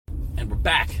And we're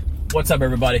back. What's up,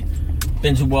 everybody?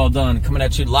 Benji Well Done coming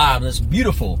at you live on this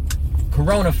beautiful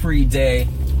Corona-free day.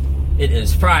 It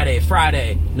is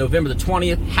Friday, November the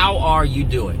 20th. How are you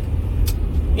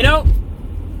doing? You know,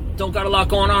 don't got a lot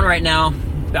going on right now.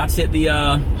 About to hit the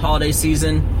holiday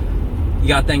season. You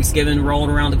got Thanksgiving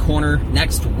rolling around the corner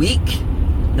next week.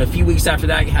 And a few weeks after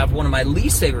that, you have one of my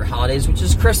least favorite holidays, which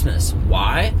is Christmas.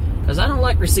 Why? Because I don't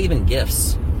like receiving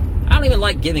gifts. I don't even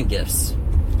like giving gifts.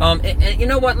 And you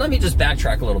know what? Let me just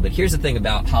backtrack a little bit. Here's the thing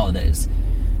about holidays.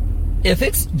 If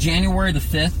it's January the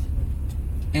 5th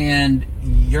and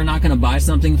you're not going to buy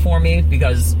something for me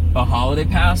because a holiday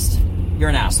passed, you're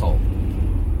an asshole.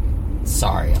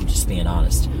 Sorry, I'm just being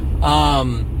honest.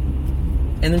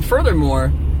 And then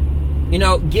furthermore, you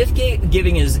know, gift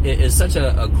giving is such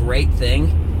a great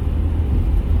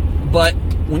thing. But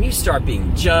when you start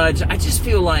being judged, I just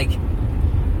feel like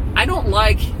I don't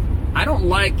like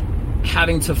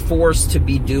having to force to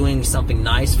be doing something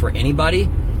nice for anybody,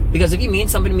 because if you mean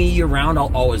something to me year round,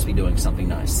 I'll always be doing something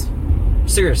nice.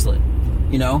 Seriously,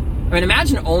 you know? I mean,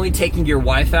 imagine only taking your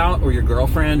wife out or your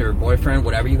girlfriend or boyfriend,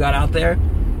 whatever you got out there,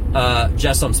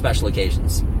 just on special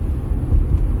occasions.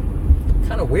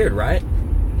 Kind of weird, right?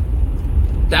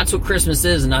 That's what Christmas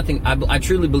is, and I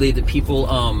truly believe that people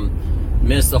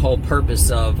miss the whole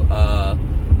purpose of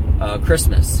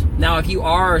Christmas. Now, if you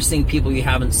are seeing people you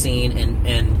haven't seen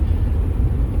and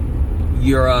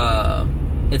you're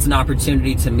it's an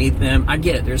opportunity to meet them, I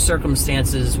get it. There's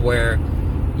circumstances where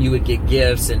you would get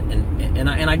gifts, and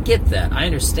I get that. I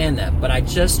understand that, but I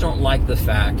just don't like the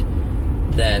fact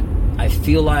that I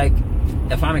feel like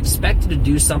if I'm expected to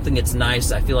do something that's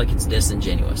nice, I feel like it's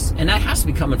disingenuous. And that has to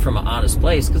be coming from an honest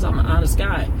place, because I'm an honest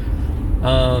guy.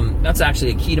 That's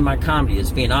actually a key to my comedy,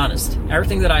 is being honest.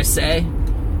 Everything that I say,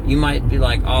 you might be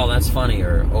like, oh, that's funny,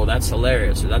 or oh, that's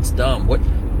hilarious, or that's dumb.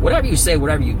 Whatever you say,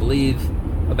 whatever you believe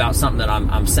about something that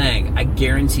I'm saying, I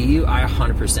guarantee you, I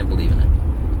 100% believe in it.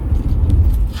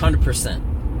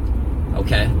 100%.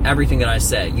 Okay? Everything that I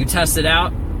say. You test it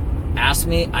out, ask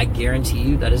me, I guarantee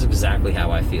you that is exactly how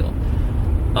I feel.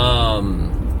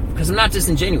 Because I'm not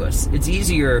disingenuous. It's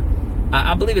easier,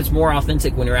 I believe it's more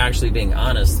authentic when you're actually being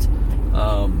honest,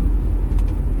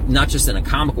 not just in a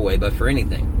comical way, but for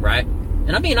anything, right?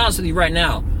 And I'm being honest with you right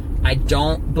now. I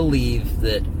don't believe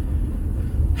that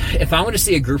if I went to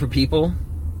see a group of people,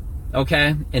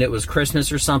 okay, and it was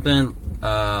Christmas or something,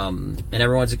 and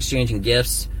everyone's exchanging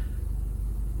gifts,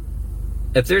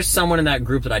 if there's someone in that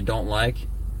group that I don't like,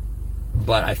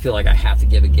 but I feel like I have to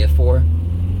give a gift for,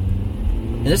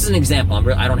 and this is an example,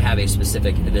 I don't have a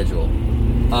specific individual,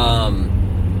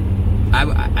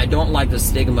 I don't like the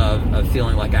stigma of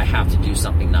feeling like I have to do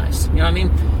something nice. You know what I mean?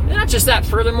 And not just that,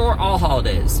 furthermore, all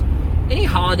holidays. Any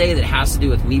holiday that has to do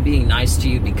with me being nice to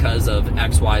you because of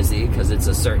XYZ, because it's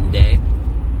a certain day,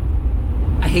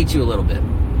 I hate you a little bit.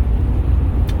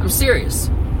 I'm serious.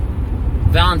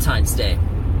 Valentine's Day.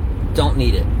 Don't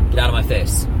need it. Get out of my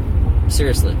face.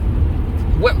 Seriously.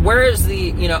 Where is the,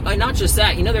 you know, not just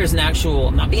that, you know, there's an actual,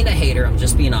 I'm not being a hater, I'm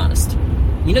just being honest.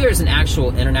 You know, there's an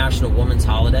actual International Women's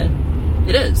Holiday.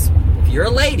 It is. If you're a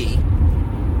lady,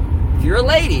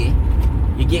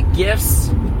 you get gifts,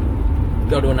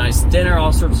 go to a nice dinner,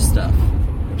 all sorts of stuff.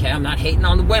 Okay, I'm not hating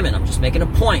on the women, I'm just making a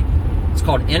point. It's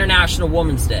called International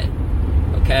Women's Day.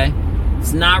 Okay?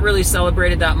 It's not really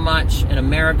celebrated that much in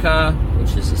America,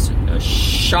 which is a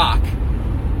shock.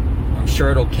 I'm sure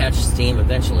it'll catch steam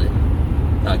eventually.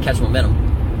 Catch momentum.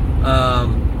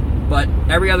 But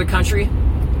every other country,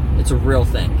 it's a real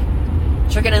thing.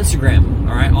 Check out Instagram,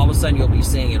 all right? All of a sudden, you'll be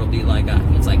seeing it'll be like,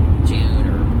 it's like June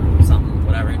or something,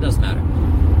 whatever. It doesn't matter.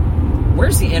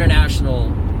 Where's the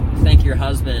international thank your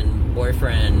husband,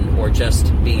 boyfriend, or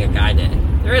just being a guy day?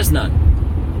 There is none.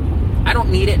 I don't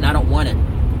need it and I don't want it.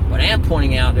 What I am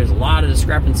pointing out, there's a lot of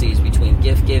discrepancies between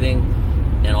gift giving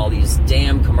and all these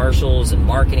damn commercials and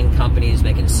marketing companies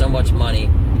making so much money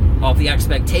off the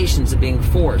expectations of being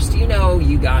forced. You know,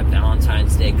 you got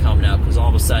Valentine's Day coming up, because all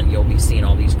of a sudden you'll be seeing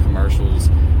all these commercials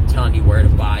telling you where to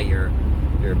buy your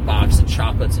box of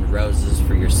chocolates and roses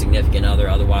for your significant other,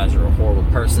 otherwise you're a horrible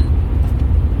person.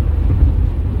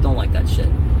 Don't like that shit,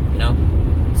 you know?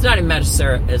 It's not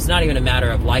even a matter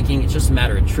of liking, it's just a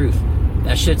matter of truth.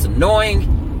 That shit's annoying,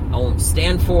 I won't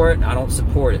stand for it, I don't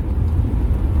support it.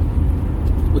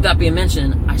 With that being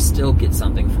mentioned, I still get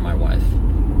something for my wife.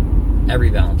 Every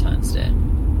Valentine's Day.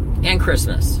 And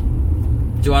Christmas.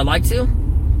 Do I like to?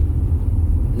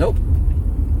 Nope.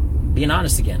 Being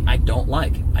honest again, I don't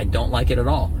like it at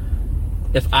all.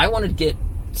 If I wanted to get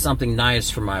something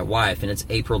nice for my wife and it's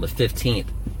April the 15th,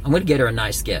 I'm going to get her a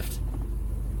nice gift.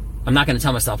 I'm not going to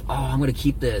tell myself, oh, I'm going to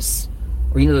keep this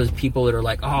Or those people that are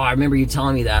like, oh, I remember you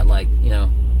telling me that, like,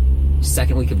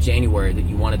 second week of January that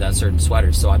you wanted that certain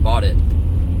sweater, so I bought it.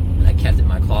 And I kept it in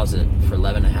my closet for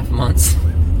 11 and a half months.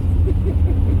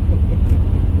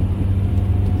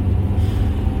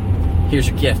 Here's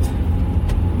your gift.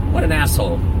 What an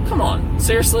asshole. Come on,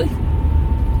 seriously?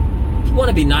 If you want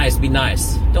to be nice, be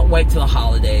nice. Don't wait till the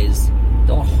holidays.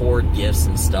 Don't hoard gifts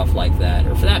and stuff like that.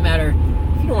 Or for that matter,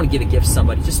 if you don't want to give a gift to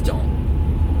somebody, just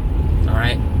don't.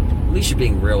 Alright? At least you're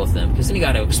being real with them. Because then you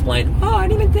got to explain, oh, I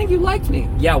didn't even think you liked me.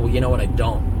 Yeah, well, you know what? I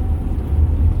don't.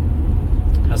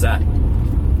 How's that?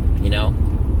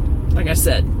 Like I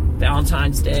said,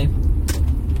 Valentine's Day,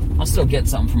 I'll still get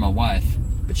something for my wife.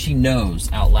 But she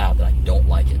knows out loud that I don't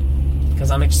like it.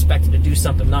 Because I'm expected to do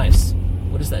something nice.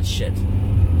 What is that shit?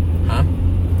 Huh?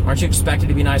 Aren't you expected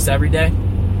to be nice every day?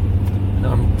 I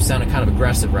know I'm sounding kind of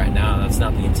aggressive right now. That's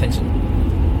not the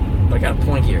intention. But I got a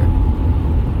point here.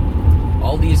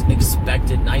 All these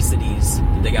expected niceties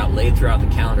that they got laid throughout the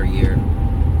calendar year.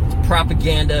 It's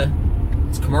propaganda.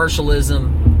 It's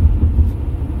commercialism.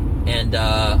 And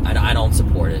I don't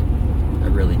support it. I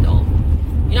really don't.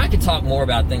 I could talk more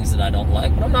about things that I don't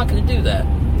like, but I'm not going to do that.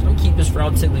 I'm going to keep this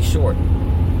relatively short.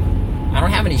 I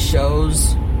don't have any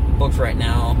shows booked right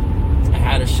now. I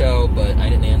had a show, but I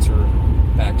didn't answer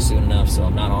back soon enough, so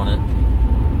I'm not on it.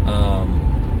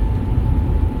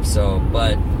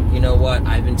 But you know what?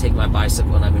 I've been taking my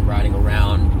bicycle and I've been riding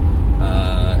around.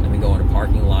 I've been going to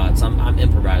parking lots. I'm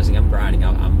improvising. I'm grinding.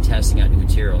 I'm testing out new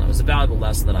material. And it was a valuable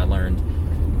lesson that I learned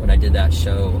when I did that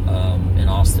show in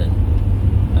Austin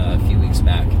a few weeks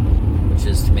back, which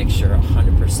is to make sure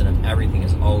 100% of everything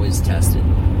is always tested.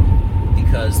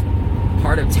 Because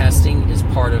part of testing is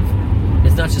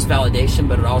it's not just validation,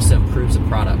 but it also improves the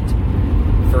product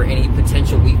for any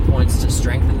potential weak points to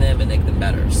strengthen them and make them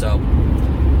better. So,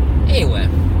 anyway,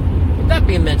 with that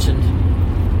being mentioned,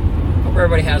 hope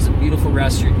everybody has a beautiful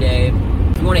rest of your day.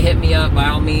 If you want to hit me up, by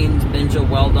all means, Benja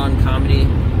Well Done Comedy,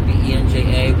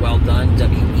 BENJA Well Done,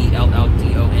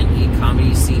 WELLDONE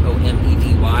Comedy, COMEDY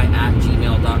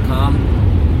 @gmail.com.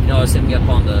 You can always hit me up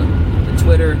on the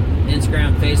Twitter,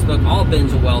 Instagram, Facebook, all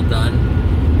Benja Well Done.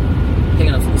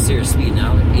 Picking up some serious speed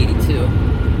now, I'm at 82.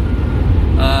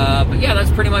 But yeah,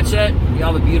 that's pretty much it. You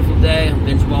all have a beautiful day.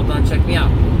 Benja Well Done. Check me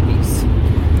out. Peace.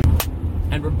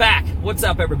 And we're back. What's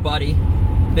up, everybody?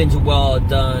 Benja Well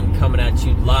Done coming at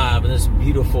you live on this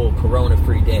beautiful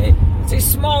Corona-free day. It's a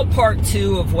small part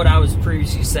 2 of what I was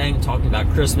previously saying, talking about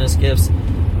Christmas gifts.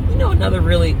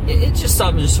 It's just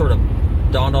something just sort of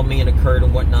dawned on me and occurred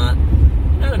and whatnot.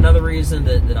 Another reason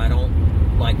that I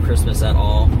don't like Christmas at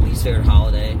all, least favorite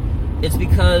holiday, it's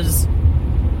because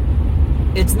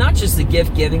it's not just the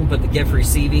gift giving, but the gift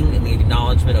receiving and the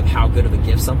acknowledgement of how good of a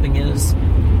gift something is.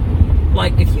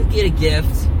 Like, if you get a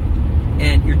gift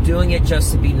and you're doing it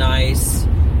just to be nice,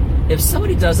 if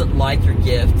somebody doesn't like your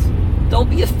gift, don't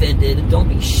be offended, don't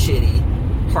be shitty.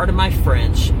 Pardon my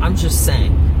French, I'm just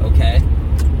saying, okay?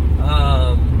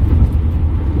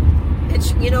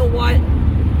 You know what?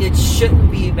 It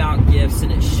shouldn't be about gifts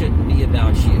and it shouldn't be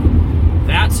about you.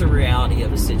 That's the reality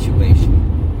of the situation.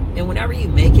 And whenever you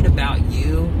make it about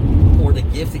you, or the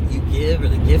gift that you give, or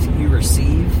the gift that you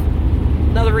receive,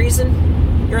 another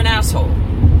reason, you're an asshole.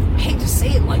 I hate to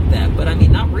say it like that, but I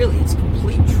mean, not really. It's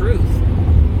complete truth.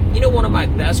 One of my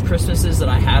best Christmases that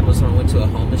I had was when I went to a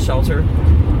homeless shelter.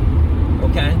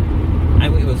 Okay?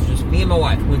 It was just me and my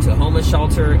wife. We went to a homeless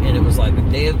shelter, and it was like the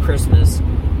day of Christmas.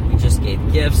 We just gave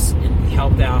gifts, and we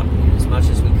helped out as much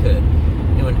as we could.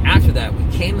 And when after that, we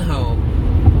came home,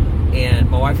 and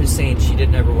my wife was saying she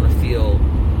didn't ever want to feel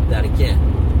that again.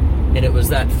 And it was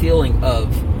that feeling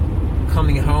of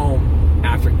coming home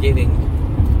after giving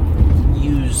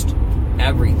used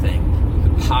everything you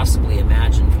could possibly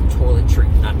imagine, from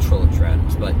not toiletry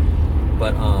items, but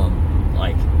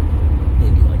like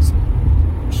maybe like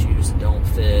some shoes that don't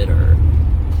fit, or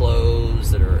clothes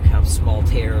that have small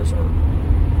tears or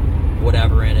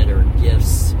whatever in it, or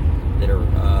gifts that are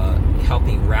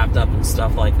helping wrapped up and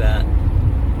stuff like that.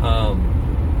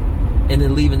 And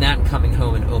then leaving that and coming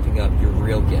home and opening up your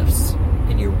real gifts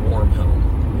in your warm home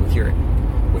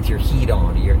with your heat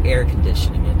on, your air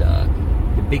conditioning, and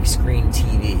your big screen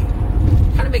TV.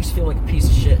 Kind of makes you feel like a piece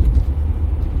of shit.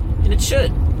 And it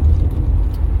should.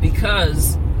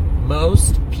 Because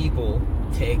most people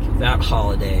take that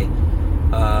holiday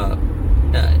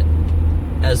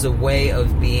as a way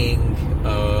of being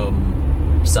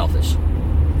selfish.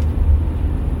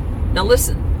 Now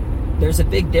listen, there's a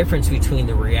big difference between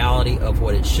the reality of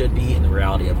what it should be and the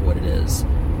reality of what it is.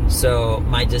 So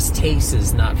my distaste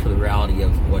is not for the reality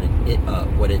of what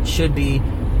it should be,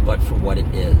 but for what it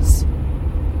is.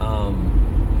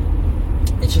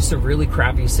 it's just a really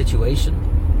crappy situation.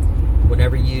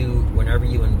 Whenever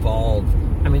you involve,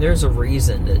 I mean, there's a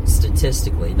reason that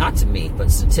statistically, not to me,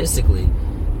 but statistically,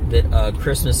 that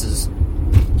Christmas is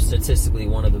statistically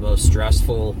one of the most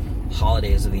stressful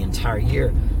holidays of the entire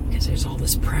year, because there's all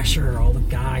this pressure, all the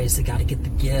guys, they got to get the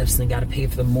gifts, and they got to pay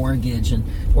for the mortgage, and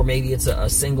or maybe it's a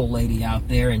single lady out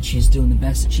there, and she's doing the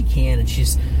best that she can, and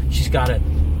she's got to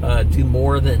do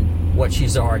more than what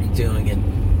she's already doing,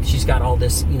 and she's got all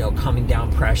this, coming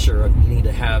down pressure of needing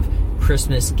to have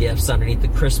Christmas gifts underneath the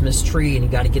Christmas tree, and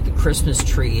you got to get the Christmas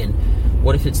tree, and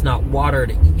what if it's not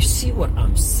watered? You see what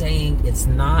I'm saying? It's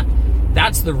not.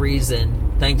 That's the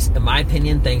reason, in my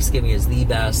opinion, Thanksgiving is the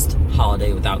best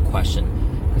holiday without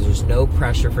question, because there's no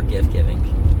pressure for gift giving.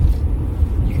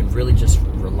 You can really just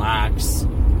relax,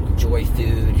 enjoy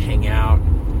food, hang out,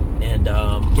 and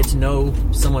get to know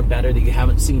someone better that you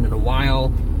haven't seen in a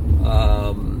while,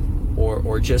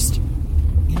 or just,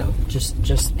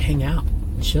 just hang out,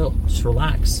 chill, just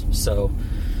relax. So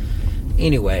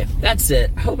anyway, that's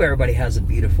it. I hope everybody has a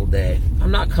beautiful day.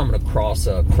 I'm not coming across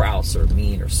crass or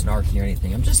mean or snarky or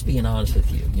anything. I'm just being honest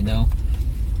with you,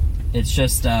 It's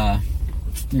just,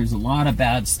 there's a lot of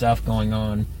bad stuff going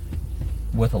on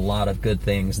with a lot of good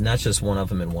things, and that's just one of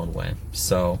them in one way.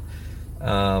 So,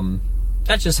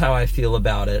 that's just how I feel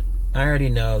about it. I already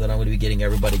know that I'm going to be getting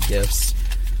everybody gifts,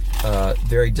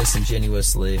 very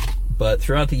disingenuously. But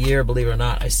throughout the year, believe it or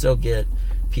not, I still get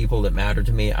people that matter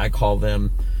to me. I call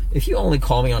them. If you only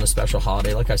call me on a special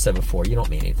holiday, like I said before, you don't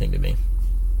mean anything to me.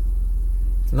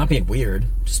 I'm not being weird,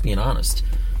 just being honest.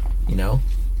 You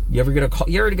ever get a call?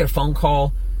 You ever get a phone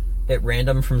call at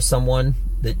random from someone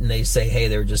and they say, hey,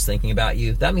 they were just thinking about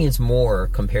you? That means more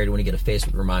compared to when you get a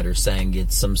Facebook reminder saying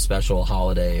it's some special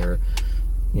holiday or,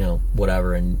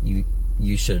 whatever, and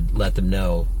you should let them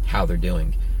know how they're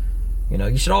doing.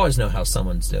 You should always know how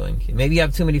someone's doing. Maybe you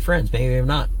have too many friends, maybe you're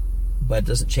not. But it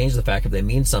doesn't change the fact if they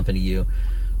mean something to you.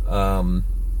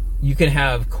 You can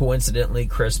have coincidentally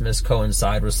Christmas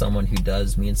coincide with someone who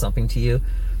does mean something to you,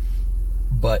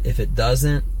 but if it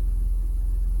doesn't,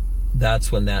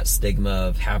 that's when that stigma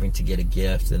of having to get a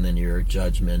gift and then your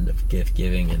judgment of gift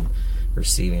giving and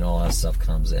receiving, all that stuff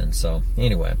comes in. So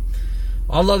anyway,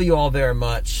 I love you all very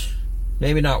much.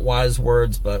 Maybe not wise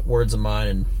words, but words of mine,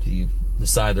 and if you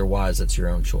decide they're wise, that's your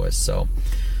own choice. So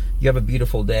you have a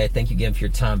beautiful day. Thank you again for your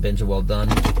time. Benja, well done.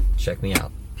 Check me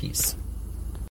out. Peace.